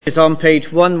Is on page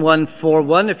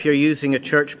 1141 if you're using a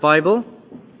church Bible.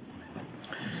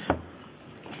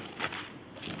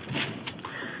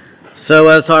 So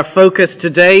as our focus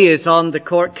today is on the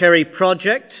Cork Kerry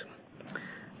project,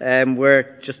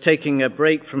 we're just taking a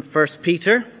break from 1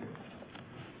 Peter.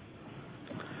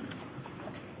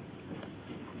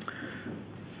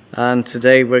 And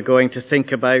today we're going to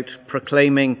think about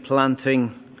proclaiming,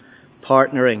 planting,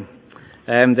 partnering.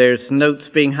 There's notes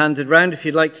being handed round if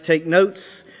you'd like to take notes,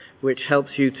 which helps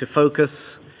you to focus.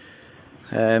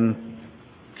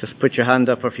 Just put your hand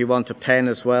up, or if you want a pen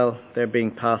as well, they're being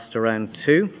passed around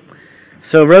too.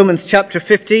 So Romans chapter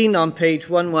 15 on page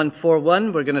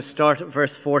 1141, we're going to start at verse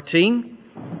 14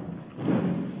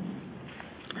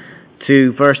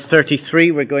 to verse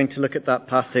 33. We're going to look at that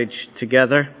passage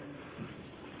together.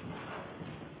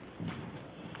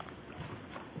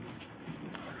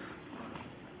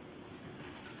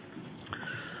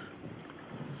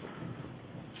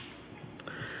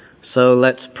 So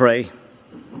let's pray.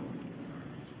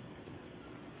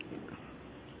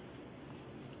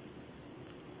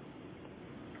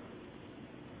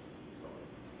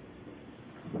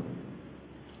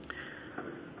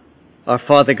 Our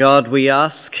Father God, we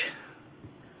ask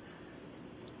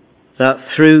that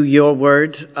through your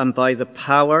word and by the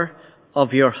power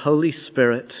of your Holy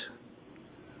Spirit,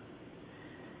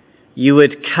 you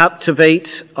would captivate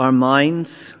our minds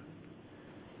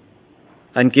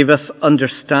and give us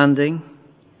understanding,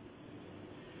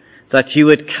 that you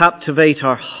would captivate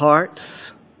our hearts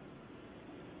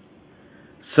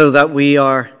so that we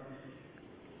are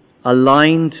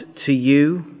aligned to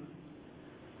you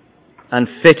and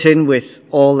fit in with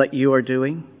all that you are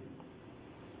doing.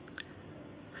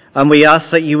 And we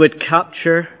ask that you would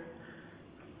capture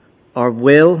our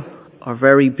will, our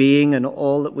very being, and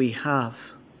all that we have,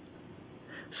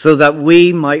 so that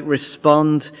we might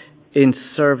respond in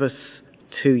service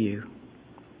to you.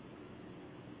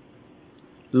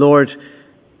 Lord,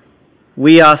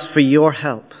 we ask for your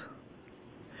help,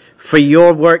 for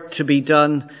your work to be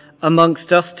done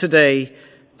amongst us today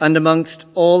and amongst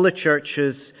all the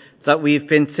churches that we've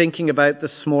been thinking about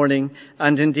this morning,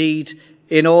 and indeed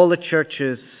in all the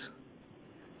churches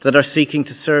that are seeking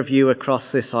to serve you across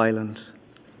this island.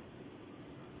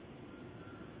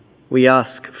 We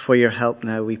ask for your help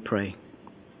now, we pray.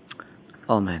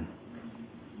 Amen.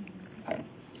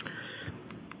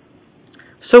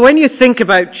 So when you think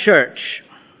about church,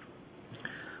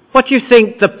 what do you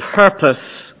think the purpose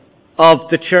of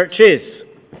the church is?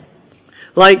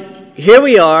 Like, here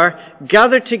we are,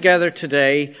 gathered together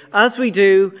today, as we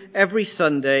do every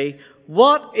Sunday.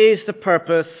 What is the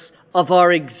purpose of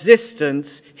our existence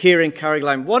here in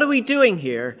Carrigaline? What are we doing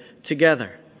here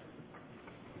together?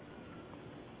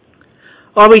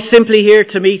 Are we simply here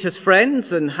to meet as friends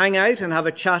and hang out and have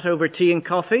a chat over tea and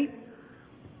coffee?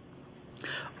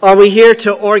 Are we here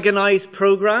to organise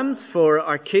programs for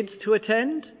our kids to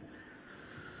attend?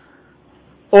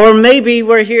 Or maybe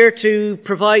we're here to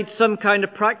provide some kind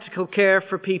of practical care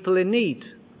for people in need.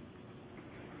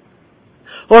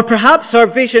 Or perhaps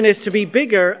our vision is to be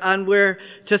bigger and we're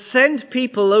to send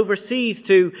people overseas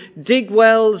to dig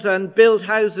wells and build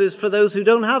houses for those who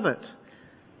don't have it.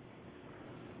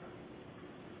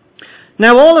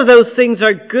 Now, all of those things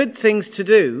are good things to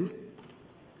do,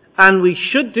 and we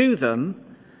should do them,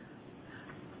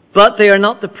 but they are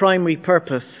not the primary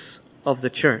purpose of the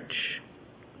church.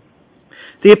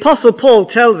 The Apostle Paul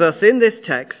tells us in this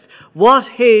text what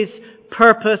his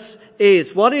purpose is,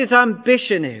 what his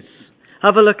ambition is.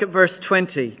 Have a look at verse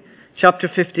 20, chapter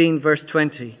 15, verse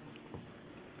 20.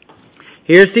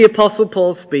 Here's the Apostle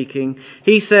Paul speaking.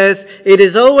 He says, "It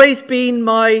has always been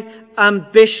my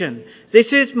ambition." This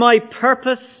is my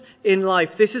purpose in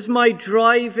life. This is my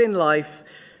drive in life,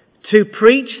 to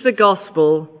preach the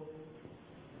gospel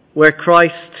where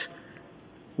Christ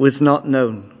was not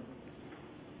known.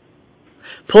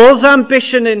 Paul's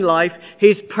ambition in life,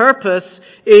 his purpose,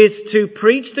 is to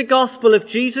preach the gospel of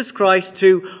Jesus Christ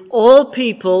to all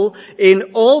people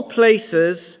in all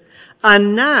places,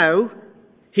 and now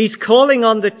he's calling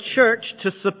on the church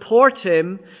to support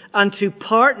him and to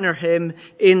partner him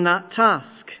in that task.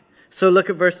 So look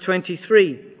at verse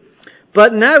 23.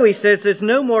 "But now," he says, "there's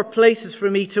no more places for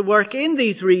me to work in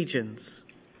these regions,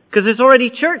 because there's already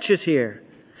churches here.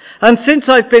 And since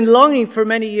I've been longing for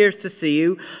many years to see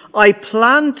you, I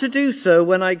plan to do so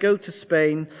when I go to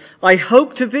Spain. I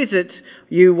hope to visit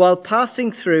you while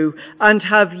passing through and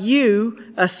have you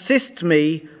assist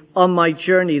me on my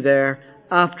journey there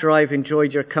after I've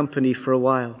enjoyed your company for a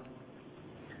while."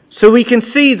 So we can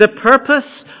see the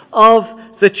purpose of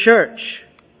the church,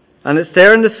 and it's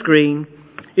there on the screen,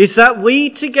 is that we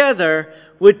together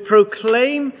would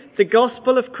proclaim the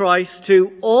gospel of Christ to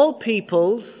all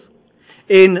peoples,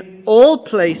 in all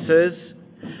places,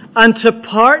 and to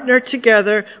partner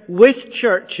together with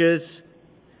churches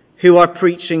who are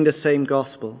preaching the same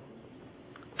gospel.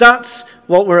 That's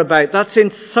what we're about. That's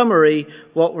in summary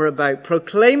what we're about.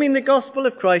 Proclaiming the gospel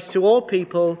of Christ to all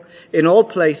people in all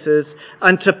places,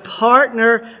 and to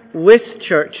partner with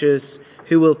churches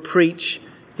who will preach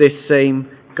this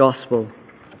same gospel.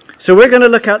 So we're going to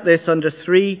look at this under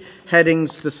 3 headings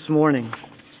this morning.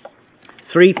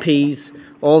 3 P's,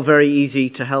 all very easy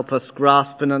to help us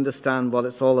grasp and understand what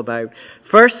it's all about.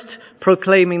 First,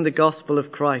 proclaiming the gospel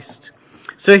of Christ.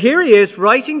 So here he is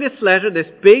writing this letter,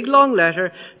 this big long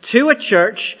letter, to a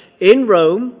church in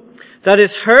Rome that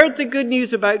has heard the good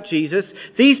news about Jesus.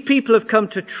 These people have come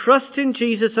to trust in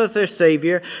Jesus as their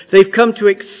Saviour. They've come to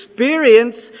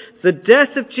experience the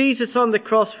death of Jesus on the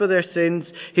cross for their sins,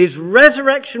 His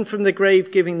resurrection from the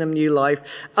grave giving them new life,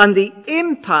 and the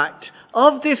impact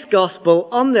of this gospel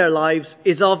on their lives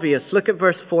is obvious. Look at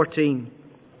verse 14.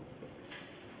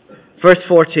 Verse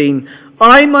 14.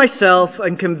 I myself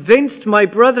am convinced, my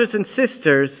brothers and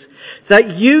sisters,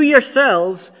 that you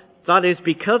yourselves, that is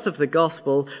because of the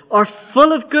gospel, are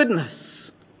full of goodness.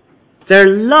 Their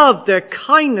love, their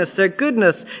kindness, their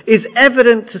goodness is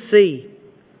evident to see.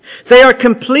 They are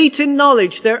complete in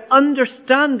knowledge. Their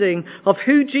understanding of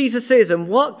who Jesus is and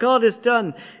what God has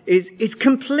done is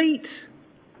complete.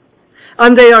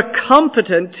 And they are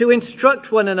competent to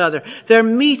instruct one another. They're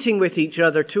meeting with each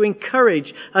other to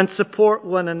encourage and support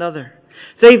one another.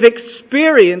 They've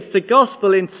experienced the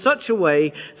gospel in such a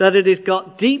way that it has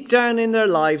got deep down in their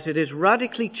lives. It has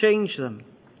radically changed them.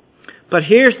 But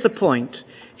here's the point.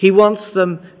 He wants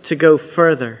them to go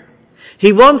further.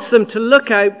 He wants them to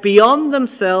look out beyond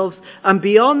themselves and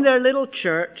beyond their little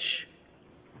church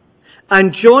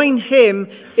and join Him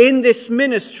in this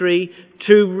ministry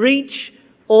to reach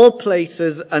all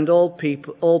places and all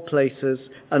people, all places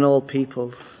and all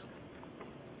peoples.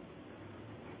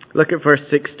 Look at verse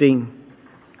 16.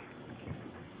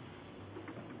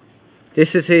 This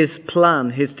is his plan,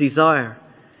 his desire.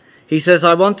 He says,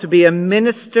 I want to be a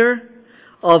minister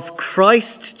of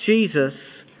Christ Jesus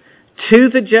to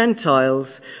the Gentiles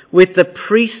with the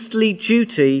priestly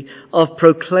duty of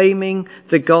proclaiming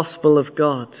the gospel of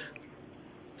God,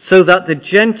 so that the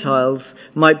Gentiles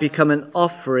might become an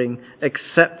offering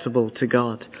acceptable to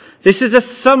God. This is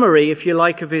a summary, if you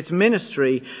like, of his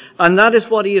ministry, and that is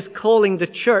what he is calling the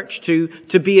church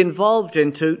to be involved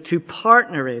in, to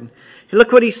partner in.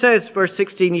 Look what he says, verse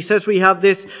 16. He says we have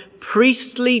this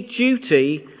priestly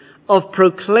duty of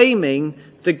proclaiming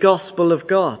the gospel of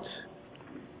God.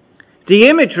 The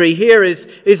imagery here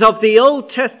is of the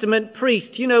Old Testament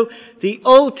priest. You know, the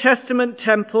Old Testament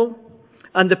temple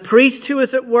and the priest who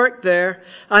was at work there,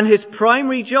 and his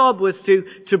primary job was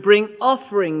to bring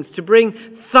offerings, to bring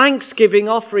thanksgiving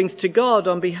offerings to God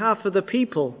on behalf of the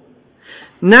people.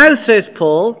 Now, says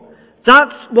Paul,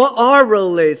 that's what our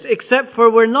role is, except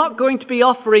for we're not going to be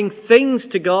offering things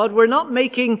to God. We're not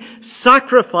making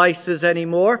sacrifices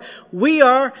anymore. We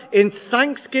are, in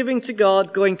thanksgiving to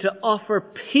God, going to offer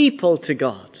people to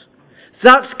God.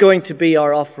 That's going to be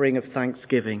our offering of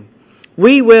thanksgiving.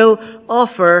 We will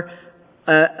offer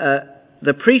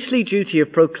the priestly duty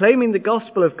of proclaiming the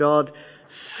gospel of God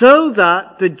so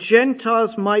that the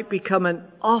Gentiles might become an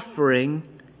offering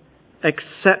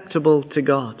acceptable to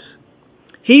God.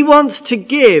 He wants to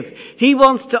give. He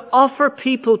wants to offer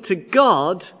people to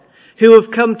God who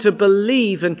have come to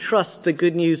believe and trust the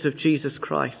good news of Jesus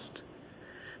Christ.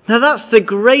 Now that's the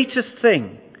greatest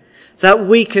thing that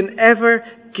we can ever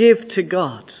give to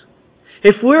God.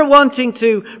 If we're wanting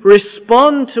to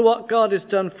respond to what God has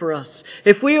done for us,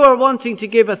 if we are wanting to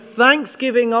give a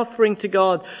thanksgiving offering to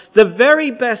God, the very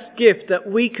best gift that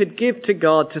we could give to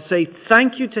God to say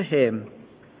thank you to Him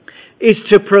is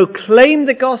to proclaim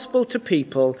the gospel to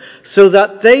people so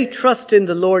that they trust in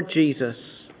the Lord Jesus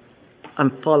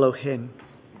and follow Him.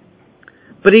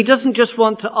 But He doesn't just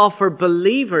want to offer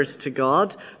believers to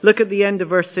God. Look at the end of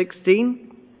verse 16.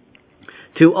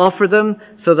 To offer them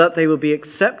so that they will be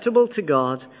acceptable to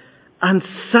God and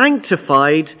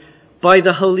sanctified by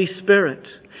the Holy Spirit.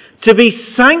 To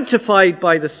be sanctified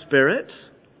by the Spirit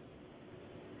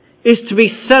is to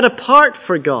be set apart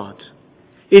for God.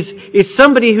 Is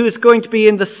somebody who is going to be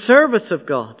in the service of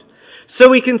God. So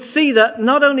we can see that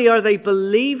not only are they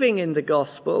believing in the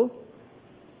gospel,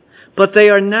 but they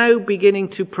are now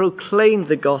beginning to proclaim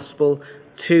the gospel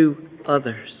to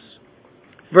others.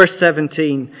 Verse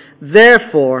 17,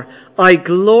 therefore I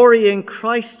glory in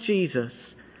Christ Jesus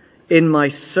in my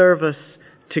service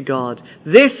to God.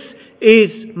 This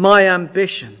is my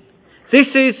ambition. This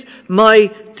is my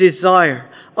desire.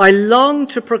 I long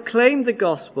to proclaim the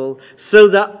gospel so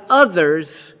that others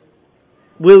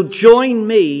will join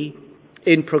me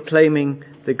in proclaiming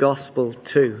the gospel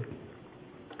too.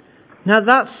 Now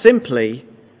that's simply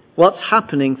what's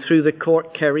happening through the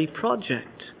Court Kerry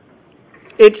project.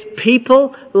 It's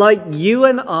people like you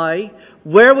and I,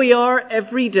 where we are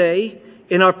every day,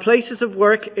 in our places of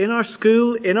work, in our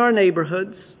school, in our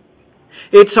neighbourhoods.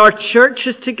 It's our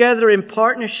churches together in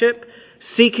partnership,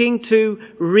 seeking to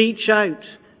reach out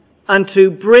and to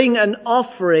bring an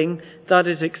offering that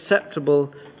is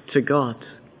acceptable to God.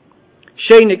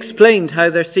 Shane explained how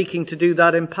they're seeking to do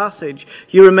that in Passage.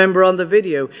 You remember on the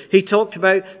video, he talked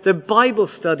about the Bible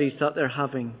studies that they're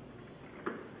having,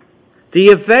 the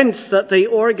events that they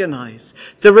organise,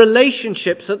 the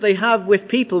relationships that they have with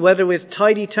people, whether with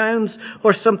Tidy Towns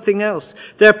or something else.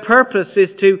 Their purpose is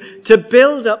to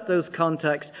build up those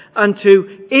contacts and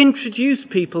to introduce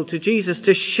people to Jesus,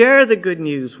 to share the good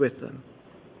news with them.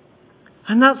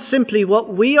 And that's simply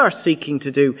what we are seeking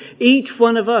to do, each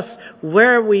one of us,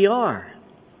 where we are,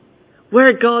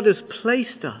 where God has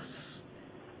placed us,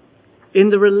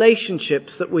 in the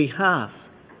relationships that we have,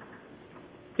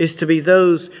 is to be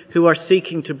those who are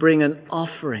seeking to bring an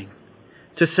offering,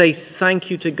 to say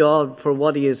thank you to God for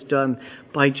what He has done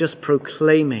by just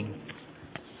proclaiming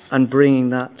and bringing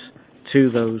that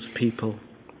to those people.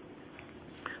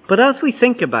 But as we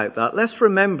think about that, let's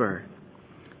remember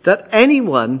that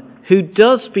anyone who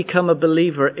does become a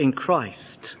believer in Christ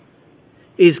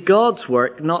is God's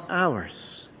work, not ours.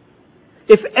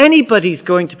 If anybody's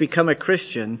going to become a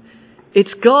Christian,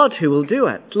 it's God who will do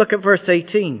it. Look at verse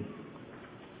 18.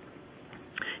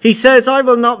 He says, I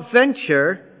will not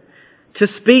venture to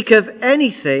speak of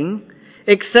anything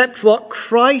except what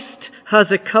Christ has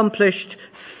accomplished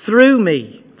through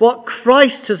me. What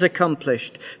Christ has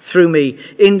accomplished through me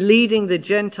in leading the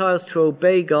Gentiles to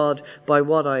obey God by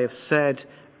what I have said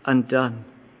and done.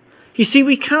 You see,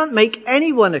 we can't make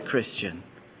anyone a Christian.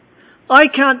 I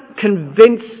can't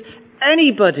convince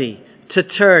anybody to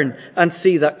turn and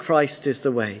see that Christ is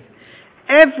the way.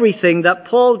 Everything that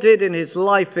Paul did in his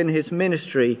life, in his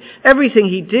ministry, everything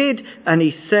he did and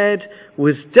he said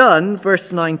was done, verse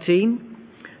 19,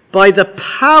 by the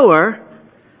power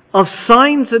of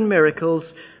signs and miracles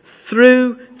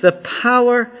through the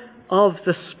power of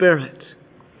the Spirit.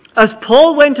 As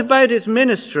Paul went about his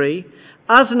ministry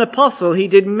as an apostle, he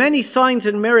did many signs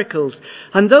and miracles,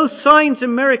 and those signs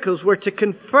and miracles were to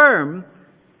confirm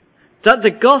that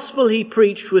the gospel he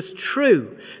preached was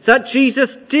true, that Jesus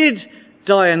did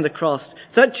die on the cross,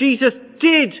 that Jesus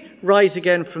did rise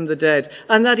again from the dead,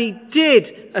 and that He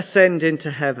did ascend into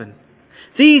heaven.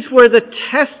 These were the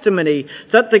testimony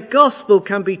that the gospel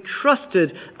can be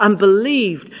trusted and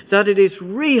believed, that it is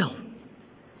real.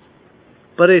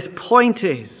 But his point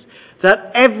is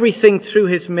that everything through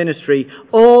his ministry,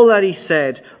 all that he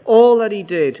said, all that he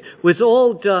did, was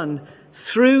all done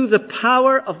through the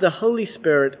power of the Holy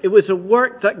Spirit. It was a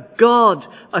work that God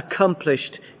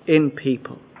accomplished in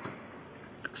people.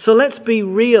 So let's be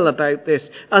real about this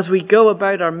as we go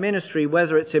about our ministry,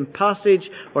 whether it's in Passage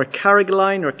or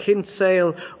Carrigaline or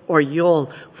Kinsale or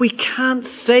Youghal. We can't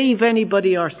save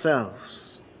anybody ourselves.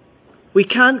 We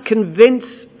can't convince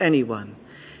anyone.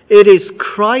 It is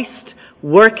Christ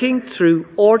working through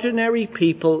ordinary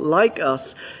people like us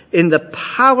in the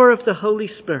power of the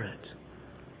Holy Spirit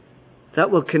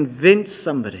that will convince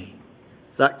somebody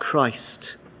that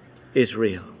Christ is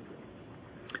real.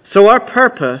 So our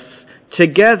purpose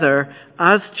together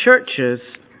as churches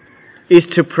is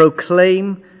to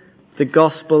proclaim the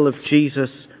gospel of Jesus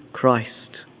Christ.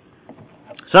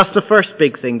 So that's the first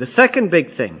big thing. The second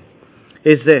big thing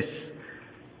is this,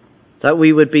 that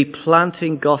we would be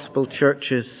planting gospel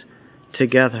churches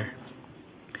together.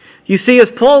 You see,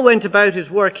 as Paul went about his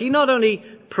work, he not only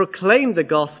proclaimed the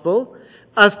gospel,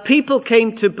 as people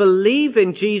came to believe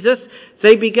in Jesus,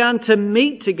 they began to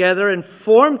meet together and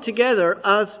form together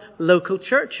as local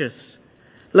churches.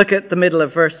 Look at the middle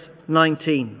of verse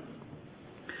 19.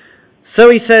 So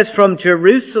he says, from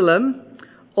Jerusalem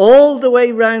all the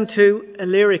way round to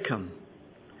Illyricum.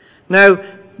 Now,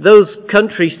 those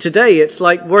countries today, it's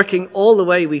like working all the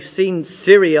way. We've seen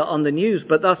Syria on the news,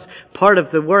 but that's part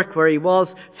of the work where he was,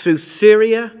 through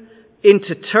Syria,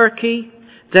 into Turkey,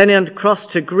 then across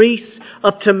to Greece,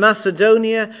 up to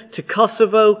Macedonia, to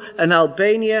Kosovo and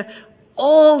Albania.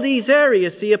 All these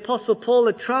areas the Apostle Paul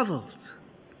had travelled.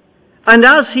 And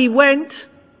as he went,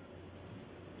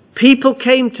 people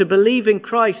came to believe in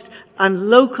Christ and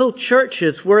local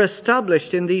churches were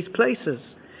established in these places.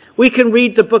 We can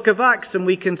read the book of Acts and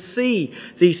we can see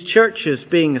these churches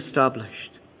being established.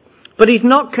 But he's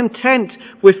not content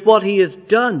with what he has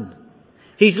done.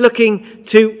 He's looking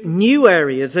to new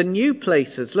areas and new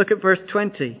places. Look at verse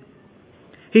 20.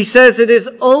 He says, "It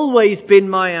has always been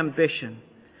my ambition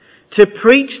to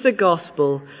preach the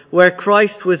gospel where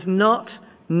Christ was not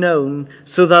known,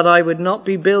 so that I would not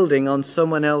be building on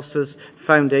someone else's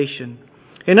foundation."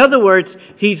 In other words,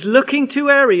 he's looking to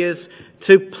areas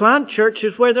to plant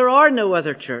churches where there are no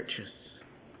other churches.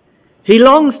 He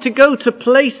longs to go to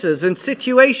places and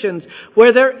situations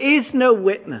where there is no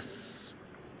witness.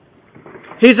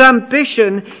 His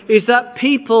ambition is that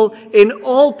people in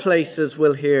all places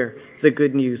will hear the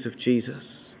good news of Jesus.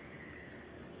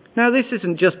 Now, this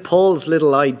isn't just Paul's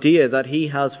little idea that he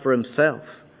has for himself.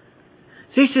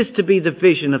 This is to be the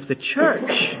vision of the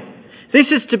church. This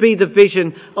is to be the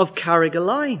vision of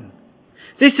Carrigaline.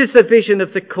 This is the vision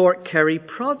of the Cork Kerry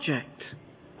project.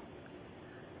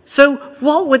 So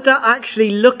what would that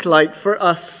actually look like for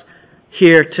us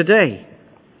here today?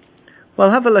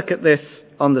 Well, have a look at this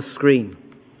on the screen.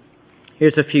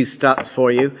 Here's a few stats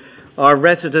for you. Our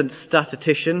resident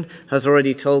statistician has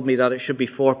already told me that it should be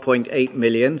 4.8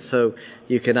 million, so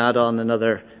you can add on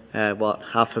another,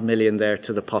 500,000 there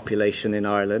to the population in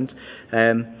Ireland.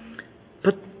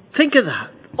 But think of that.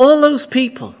 All those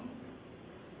people.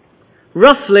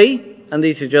 Roughly, and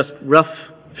these are just rough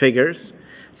figures,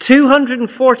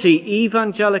 240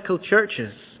 evangelical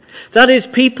churches. That is,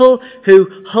 people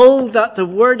who hold that the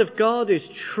Word of God is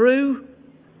true,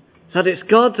 that it's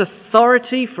God's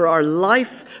authority for our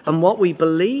life and what we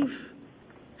believe.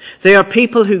 They are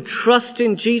people who trust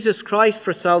in Jesus Christ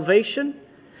for salvation.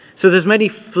 So there's many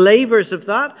flavors of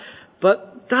that,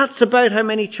 but that's about how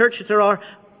many churches there are,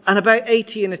 and about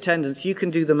 80 in attendance. You can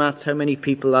do the maths how many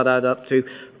people that add up to.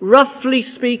 Roughly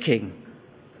speaking,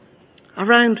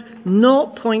 around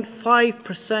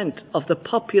 0.5% of the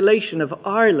population of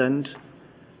Ireland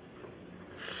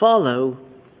follow,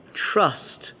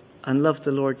 trust, and love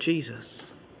the Lord Jesus.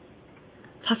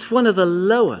 That's one of the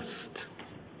lowest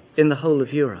in the whole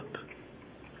of Europe.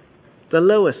 The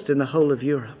lowest in the whole of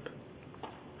Europe.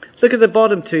 Look at the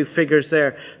bottom two figures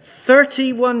there.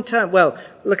 31 towns. Well,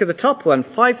 look at the top one.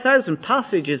 5,000.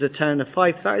 Passage is a town of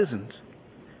 5,000.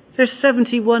 There's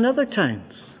 71 other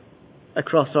towns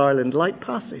across Ireland like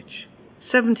Passage.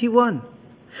 71.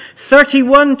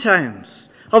 31 towns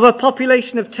of a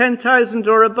population of 10,000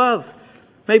 or above.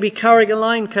 Maybe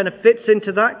Carrigaline kind of fits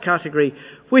into that category.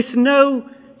 With no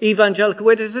evangelical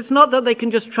witness. It's not that they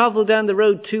can just travel down the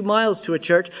road 2 miles to a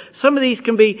church. Some of these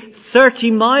can be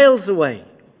 30 miles away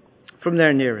from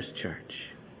their nearest church.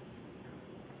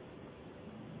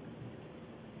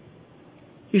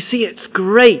 You see, it's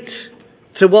great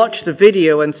to watch the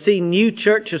video and see new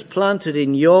churches planted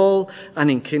in Youghal and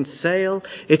in Kinsale.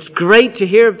 It's great to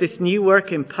hear of this new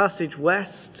work in Passage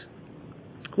West.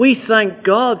 We thank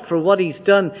God for what He's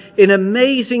done in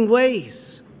amazing ways.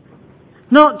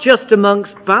 Not just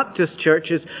amongst Baptist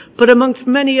churches, but amongst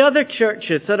many other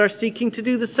churches that are seeking to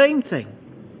do the same thing.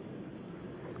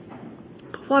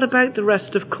 But what about the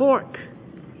rest of Cork?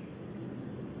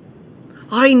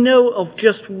 I know of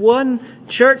just one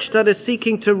church that is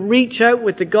seeking to reach out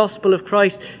with the gospel of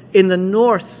Christ in the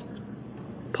north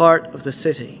part of the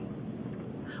city.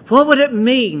 What would it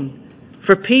mean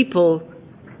for people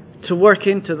to work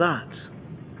into that?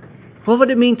 What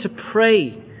would it mean to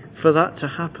pray for that to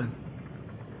happen?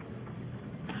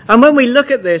 And when we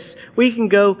look at this, we can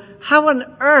go, how on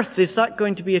earth is that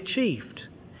going to be achieved?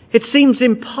 It seems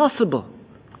impossible.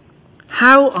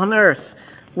 How on earth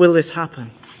will this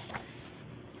happen?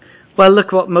 Well,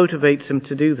 look what motivates him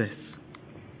to do this.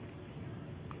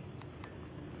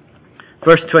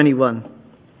 Verse 21.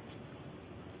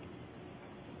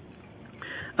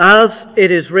 As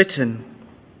it is written,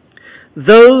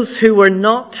 those who were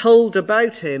not told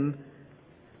about him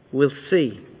will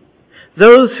see.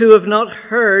 Those who have not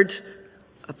heard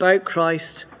about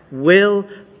Christ will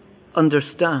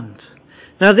understand.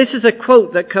 Now, this is a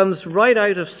quote that comes right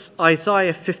out of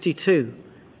Isaiah 52,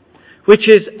 which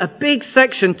is a big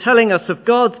section telling us of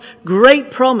God's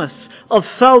great promise of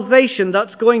salvation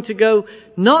that's going to go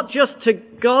not just to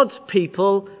God's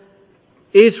people,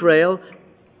 Israel,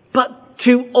 but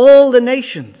to all the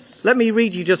nations. Let me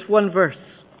read you just one verse.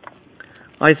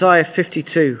 Isaiah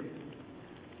 52,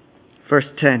 verse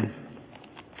 10.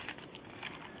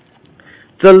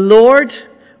 The Lord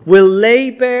will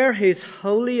lay bare His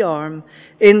holy arm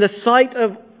in the sight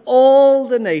of all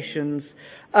the nations,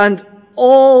 and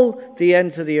all the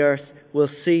ends of the earth will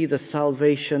see the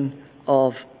salvation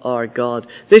of our God.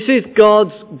 This is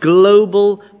God's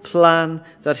global plan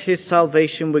that His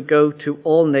salvation would go to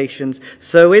all nations.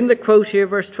 So in the quote here,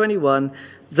 verse 21,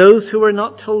 those who are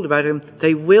not told about Him,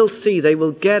 they will see, they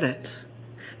will get it.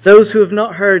 Those who have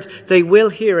not heard, they will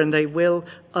hear and they will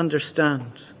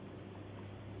understand.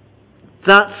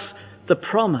 That's the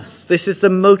promise. This is the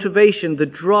motivation, the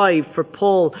drive for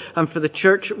Paul and for the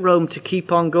church at Rome to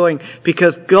keep on going,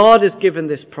 because God has given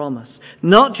this promise,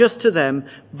 not just to them,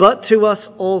 but to us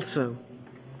also.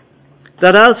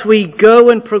 That as we go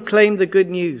and proclaim the good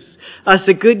news, as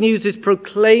the good news is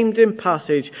proclaimed in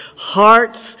passage,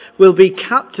 hearts will be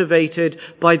captivated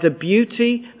by the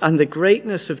beauty and the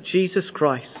greatness of Jesus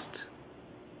Christ.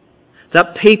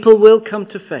 That people will come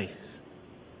to faith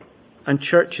and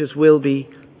churches will be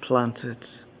planted.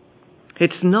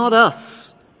 It's not us.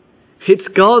 It's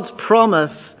God's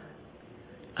promise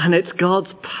and it's God's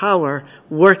power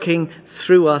working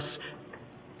through us,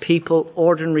 people,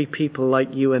 ordinary people like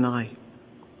you and I.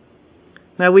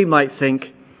 Now we might think,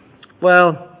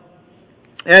 well,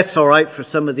 it's all right for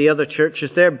some of the other churches.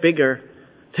 They're bigger.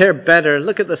 They're better.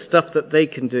 Look at the stuff that they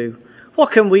can do.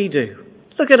 What can we do?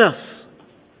 Look at us.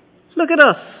 Look at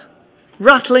us,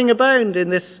 rattling about in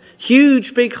this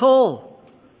huge big hall.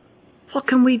 What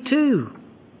can we do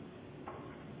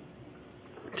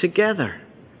together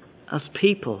as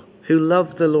people who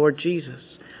love the Lord Jesus?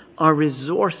 Our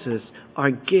resources,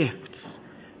 our gifts,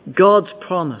 God's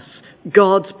promise,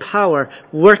 God's power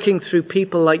working through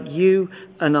people like you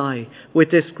and I,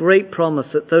 with this great promise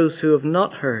that those who have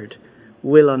not heard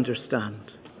will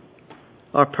understand.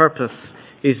 Our purpose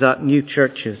is that new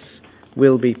churches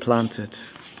will be planted.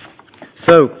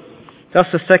 So,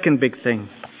 that's the second big thing.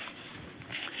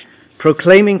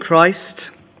 Proclaiming Christ,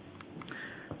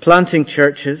 planting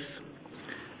churches,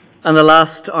 and the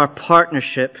last, our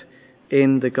partnership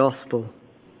in the gospel.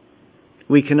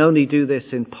 We can only do this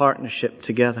in partnership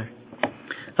together.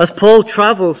 As Paul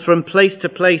travels from place to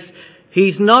place,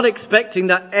 he's not expecting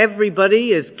that everybody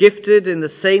is gifted in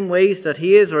the same ways that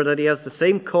he is, or that he has the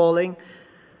same calling.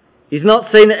 He's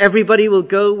not saying that everybody will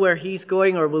go where he's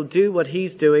going or will do what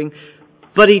he's doing,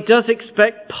 but he does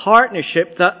expect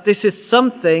partnership, that this is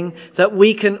something that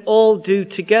we can all do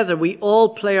together. We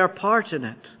all play our part in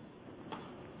it.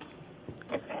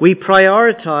 We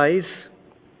prioritize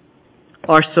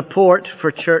our support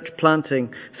for church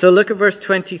planting. So look at verse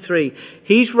 23.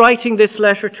 He's writing this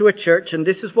letter to a church, and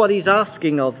this is what he's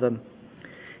asking of them.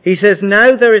 He says,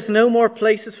 now there is no more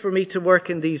places for me to work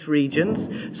in these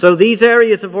regions. So these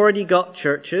areas have already got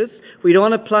churches. We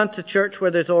don't want to plant a church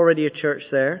where there's already a church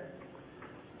there.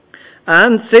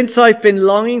 And since I've been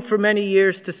longing for many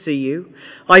years to see you,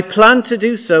 I plan to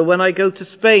do so when I go to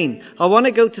Spain. I want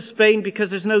to go to Spain because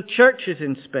there's no churches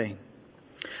in Spain.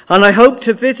 And I hope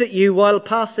to visit you while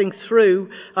passing through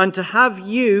and to have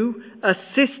you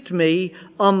assist me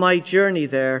on my journey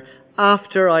there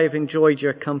after I have enjoyed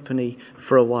your company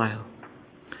for a while.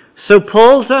 So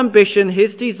Paul's ambition,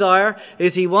 his desire,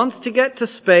 is he wants to get to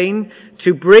Spain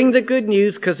to bring the good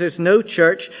news because there's no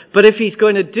church. But if he's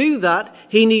going to do that,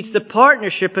 he needs the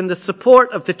partnership and the support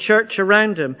of the church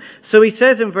around him. So he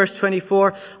says in verse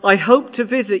 24, I hope to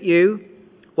visit you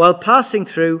while passing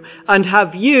through and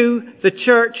have you, the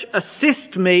church,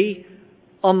 assist me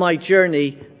on my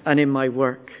journey and in my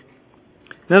work.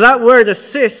 Now that word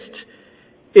assist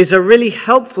is a really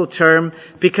helpful term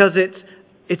because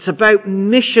it's about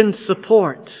mission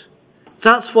support.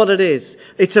 That's what it is.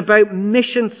 It's about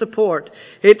mission support.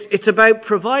 It's about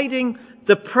providing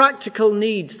the practical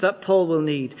needs that Paul will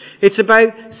need. It's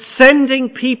about sending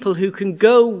people who can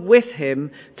go with him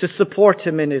to support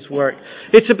him in his work.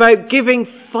 It's about giving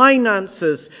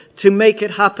finances to make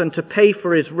it happen, to pay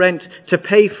for his rent, to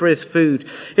pay for his food.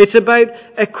 It's about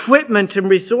equipment and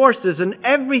resources and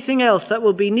everything else that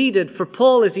will be needed for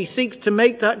Paul as he seeks to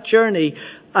make that journey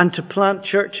and to plant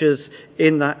churches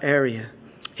in that area.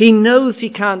 He knows he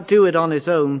can't do it on his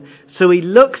own, so he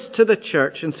looks to the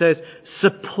church and says,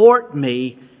 support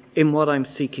me in what I'm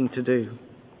seeking to do.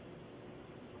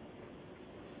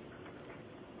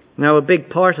 Now, a big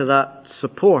part of that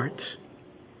support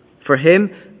for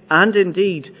him, and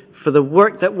indeed for the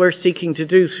work that we're seeking to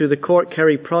do through the Court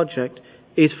Kerry project,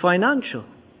 is financial.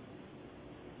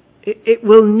 It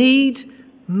will need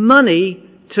money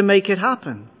to make it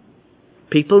happen.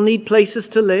 People need places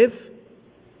to live.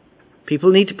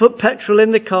 People need to put petrol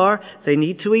in the car. They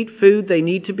need to eat food. They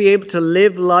need to be able to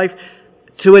live life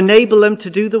to enable them to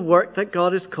do the work that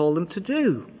God has called them to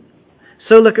do.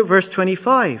 So look at verse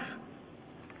 25.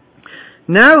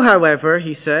 Now, however,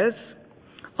 he says,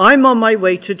 I'm on my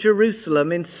way to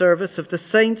Jerusalem in service of the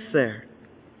saints there.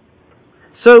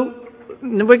 So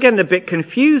we're getting a bit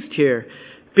confused here,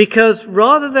 because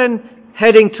rather than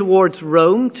heading towards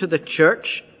Rome to the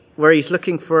church where he's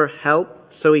looking for help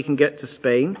so he can get to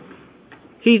Spain,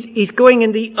 he's going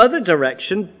in the other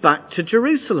direction back to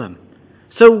Jerusalem.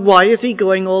 So why is he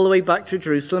going all the way back to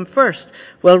Jerusalem first?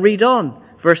 Well, read on,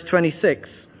 verse 26.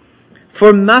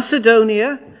 For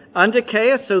Macedonia and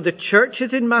Achaia, so the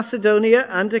churches in Macedonia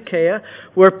and Achaia,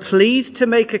 were pleased to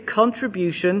make a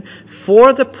contribution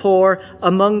for the poor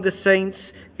among the saints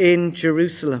in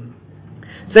Jerusalem.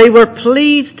 They were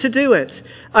pleased to do it,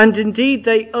 and indeed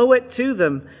they owe it to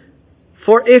them.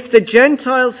 For if the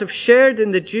Gentiles have shared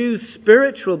in the Jews'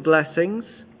 spiritual blessings,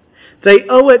 they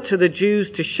owe it to the Jews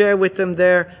to share with them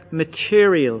their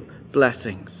material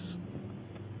blessings.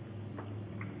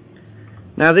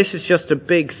 Now this is just a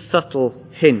big subtle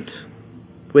hint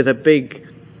with a big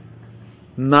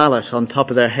mallet on top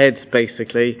of their heads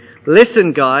basically.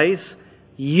 Listen guys,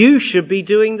 you should be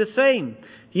doing the same.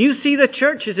 You see the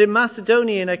churches in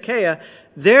Macedonia and Achaia,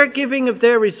 they're giving of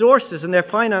their resources and their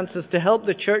finances to help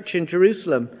the church in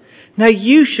Jerusalem. Now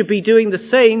you should be doing the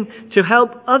same to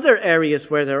help other areas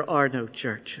where there are no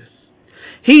churches.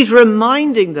 He's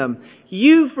reminding them,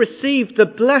 you've received the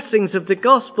blessings of the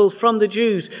gospel from the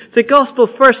Jews. The gospel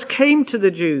first came to the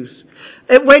Jews.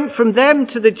 It went from them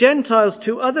to the Gentiles,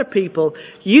 to other people.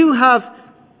 You have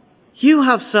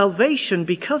salvation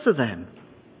because of them.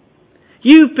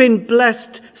 You've been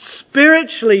blessed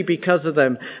spiritually because of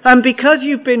them. And because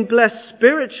you've been blessed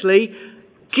spiritually,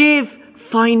 give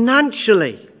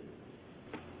financially.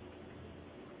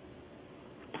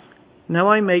 Now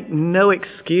I make no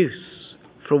excuse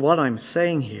for what I'm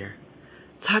saying here.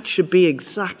 That should be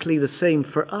exactly the same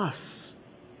for us.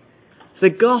 The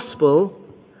gospel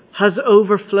has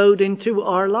overflowed into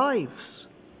our lives.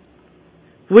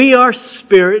 We are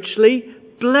spiritually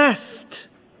blessed.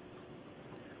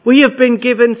 We have been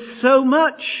given so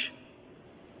much.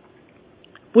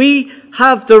 We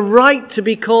have the right to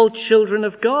be called children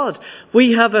of God.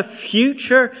 We have a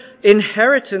future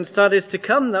inheritance that is to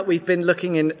come that we've been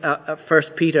looking in at 1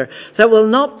 Peter, that will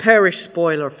not perish,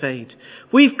 spoil or fade.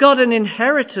 We've got an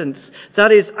inheritance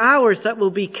that is ours, that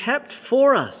will be kept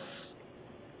for us.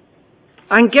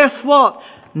 And guess what?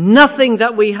 Nothing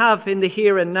that we have in the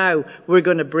here and now we're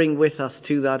going to bring with us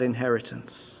to that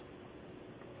inheritance.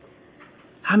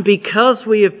 And because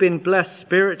we have been blessed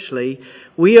spiritually,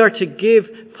 we are to give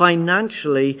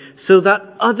financially so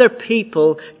that other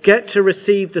people get to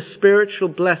receive the spiritual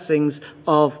blessings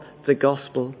of the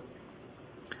gospel.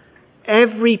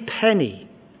 Every penny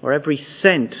or every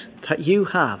cent that you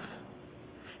have,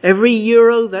 every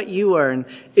euro that you earn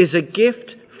is a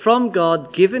gift from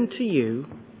God given to you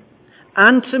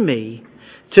and to me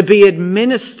to be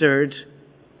administered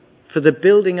for the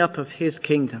building up of His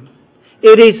kingdom.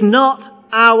 It is not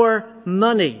our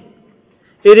money.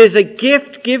 It is a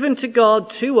gift given to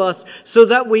God to us so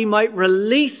that we might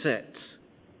release it,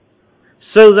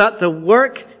 so that the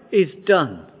work is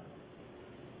done,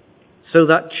 so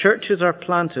that churches are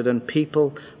planted and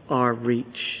people are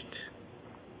reached.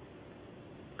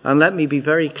 And let me be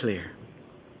very clear.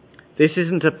 This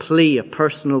isn't a plea, a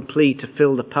personal plea to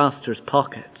fill the pastor's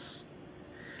pockets.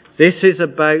 This is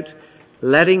about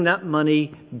letting that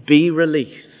money be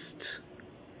released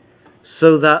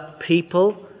so that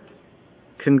people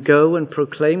can go and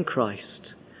proclaim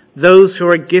Christ. Those who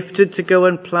are gifted to go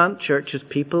and plant churches,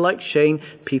 people like Shane,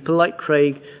 people like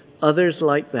Craig, others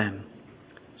like them,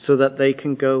 so that they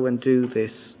can go and do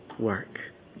this work.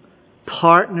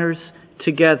 Partners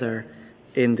together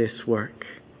in this work.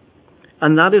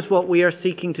 And that is what we are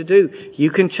seeking to do.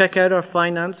 You can check out our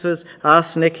finances.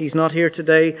 Ask Nick, he's not here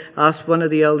today. Ask one of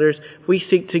the elders. We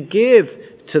seek to give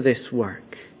to this work.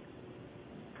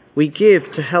 We give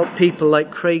to help people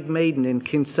like Craig Maiden in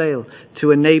Kinsale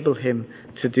to enable him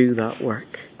to do that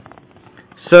work.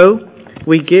 So,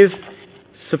 we give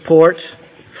support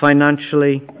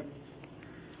financially,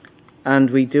 and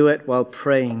we do it while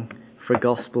praying for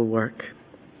gospel work.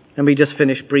 And we just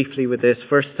finish briefly with this.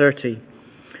 Verse 30.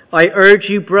 I urge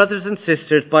you, brothers and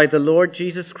sisters, by the Lord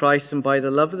Jesus Christ and by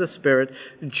the love of the Spirit,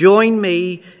 join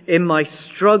me in my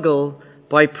struggle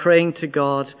by praying to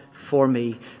God for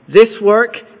me. This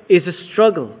work is a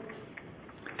struggle.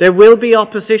 There will be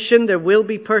opposition, there will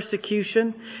be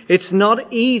persecution. It's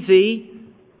not easy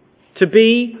to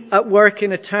be at work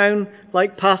in a town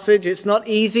like Passage. It's not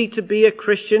easy to be a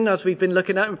Christian, as we've been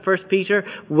looking at in 1 Peter,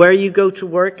 where you go to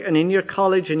work and in your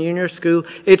college and in your school.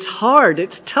 It's hard,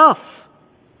 it's tough.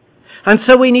 And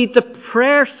so we need the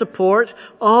prayer support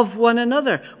of one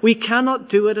another. We cannot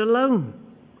do it alone.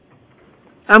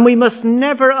 And we must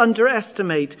never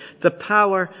underestimate the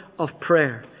power of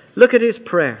prayer. Look at his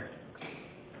prayer.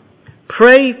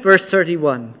 Pray, verse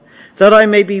 31, that I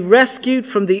may be rescued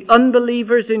from the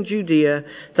unbelievers in Judea,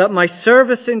 that my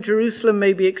service in Jerusalem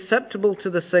may be acceptable to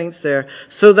the saints there,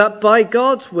 so that by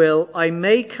God's will I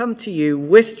may come to you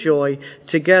with joy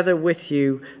together with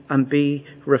you and be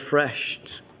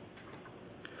refreshed.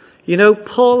 You know,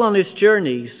 Paul on his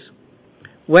journeys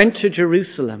went to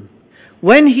Jerusalem.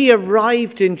 When he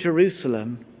arrived in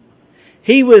Jerusalem,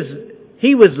 he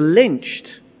was lynched.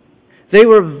 They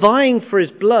were vying for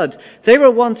his blood. They were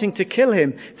wanting to kill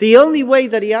him. The only way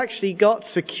that he actually got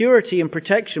security and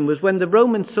protection was when the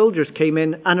Roman soldiers came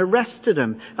in and arrested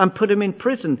him and put him in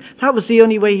prison. That was the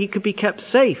only way he could be kept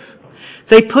safe.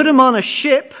 They put him on a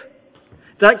ship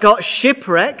that got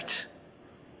shipwrecked,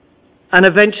 and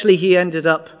eventually he ended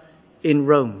up in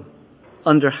Rome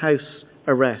under house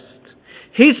arrest.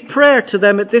 His prayer to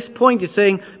them at this point is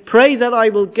saying, pray that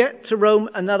I will get to Rome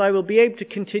and that I will be able to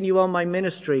continue on my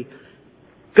ministry.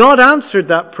 God answered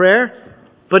that prayer,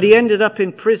 but he ended up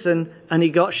in prison and he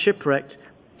got shipwrecked.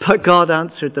 But God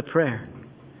answered the prayer.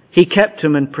 He kept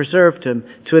him and preserved him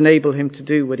to enable him to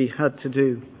do what he had to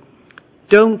do.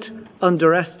 Don't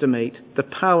underestimate the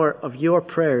power of your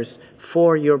prayers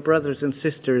for your brothers and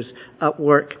sisters at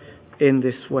work in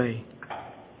this way.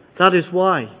 That is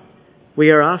why we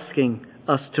are asking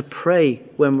us to pray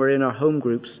when we're in our home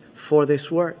groups for this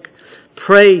work.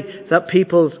 Pray that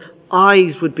people's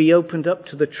eyes would be opened up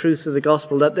to the truth of the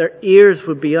gospel, that their ears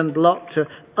would be unblocked to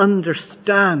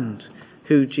understand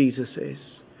who Jesus is.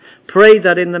 Pray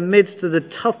that in the midst of the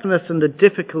toughness and the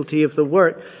difficulty of the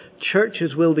work,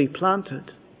 churches will be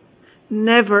planted.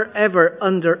 Never ever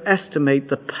underestimate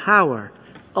the power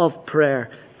of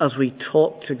prayer as we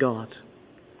talk to God.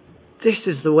 This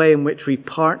is the way in which we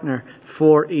partner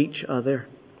for each other.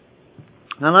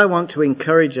 And I want to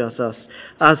encourage us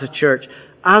as a church,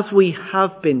 as we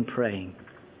have been praying,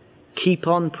 keep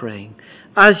on praying.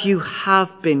 As you have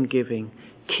been giving,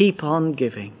 keep on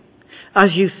giving.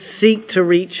 As you seek to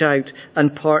reach out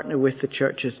and partner with the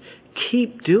churches,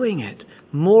 keep doing it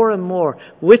more and more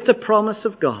with the promise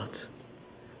of God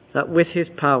that with his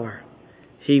power,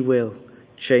 he will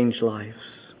change lives.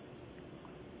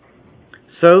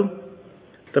 So,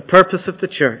 the purpose of the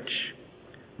church,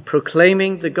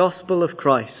 proclaiming the gospel of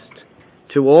Christ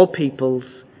to all peoples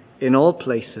in all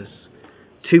places,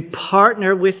 to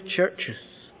partner with churches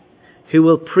who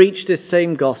will preach this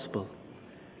same gospel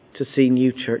to see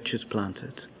new churches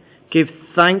planted. Give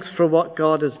thanks for what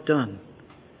God has done,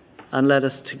 and let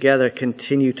us together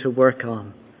continue to work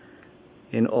on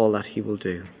in all that he will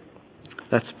do.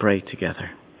 Let's pray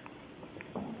together.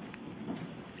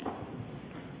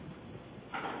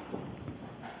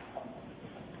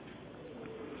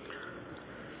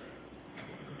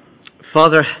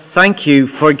 Father, thank you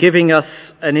for giving us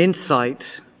an insight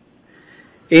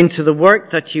into the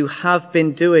work that you have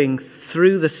been doing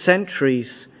through the centuries,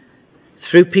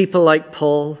 through people like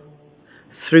Paul,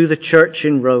 through the church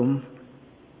in Rome.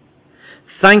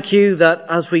 Thank you that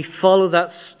as we follow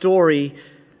that story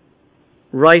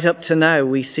right up to now,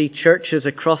 we see churches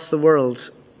across the world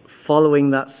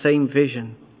following that same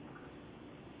vision.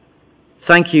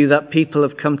 Thank you that people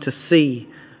have come to see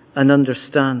and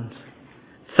understand.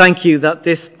 Thank you that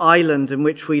this island in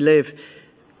which we live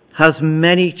has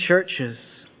many churches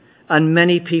and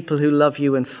many people who love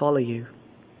you and follow you.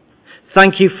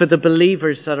 Thank you for the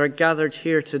believers that are gathered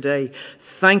here today.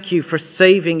 Thank you for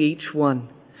saving each one.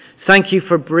 Thank you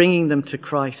for bringing them to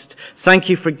Christ. Thank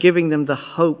you for giving them the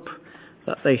hope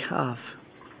that they have.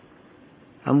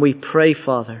 And we pray,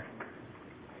 Father,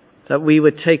 that we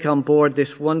would take on board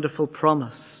this wonderful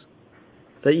promise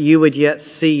that you would yet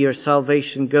see your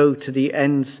salvation go to the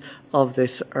ends of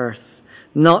this earth.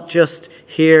 Not just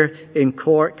here in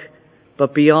Cork,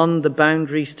 but beyond the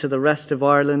boundaries to the rest of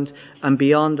Ireland and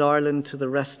beyond Ireland to the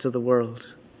rest of the world.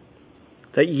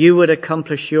 That you would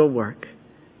accomplish your work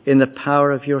in the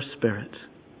power of your Spirit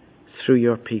through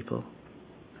your people.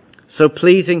 So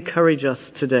please encourage us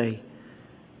today.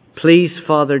 Please,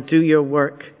 Father, do your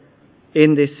work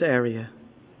in this area.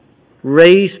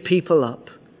 Raise people up.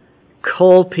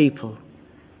 Call people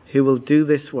who will do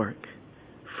this work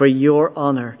for your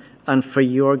honor and for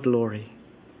your glory.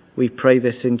 We pray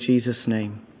this in Jesus'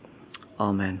 name.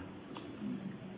 Amen.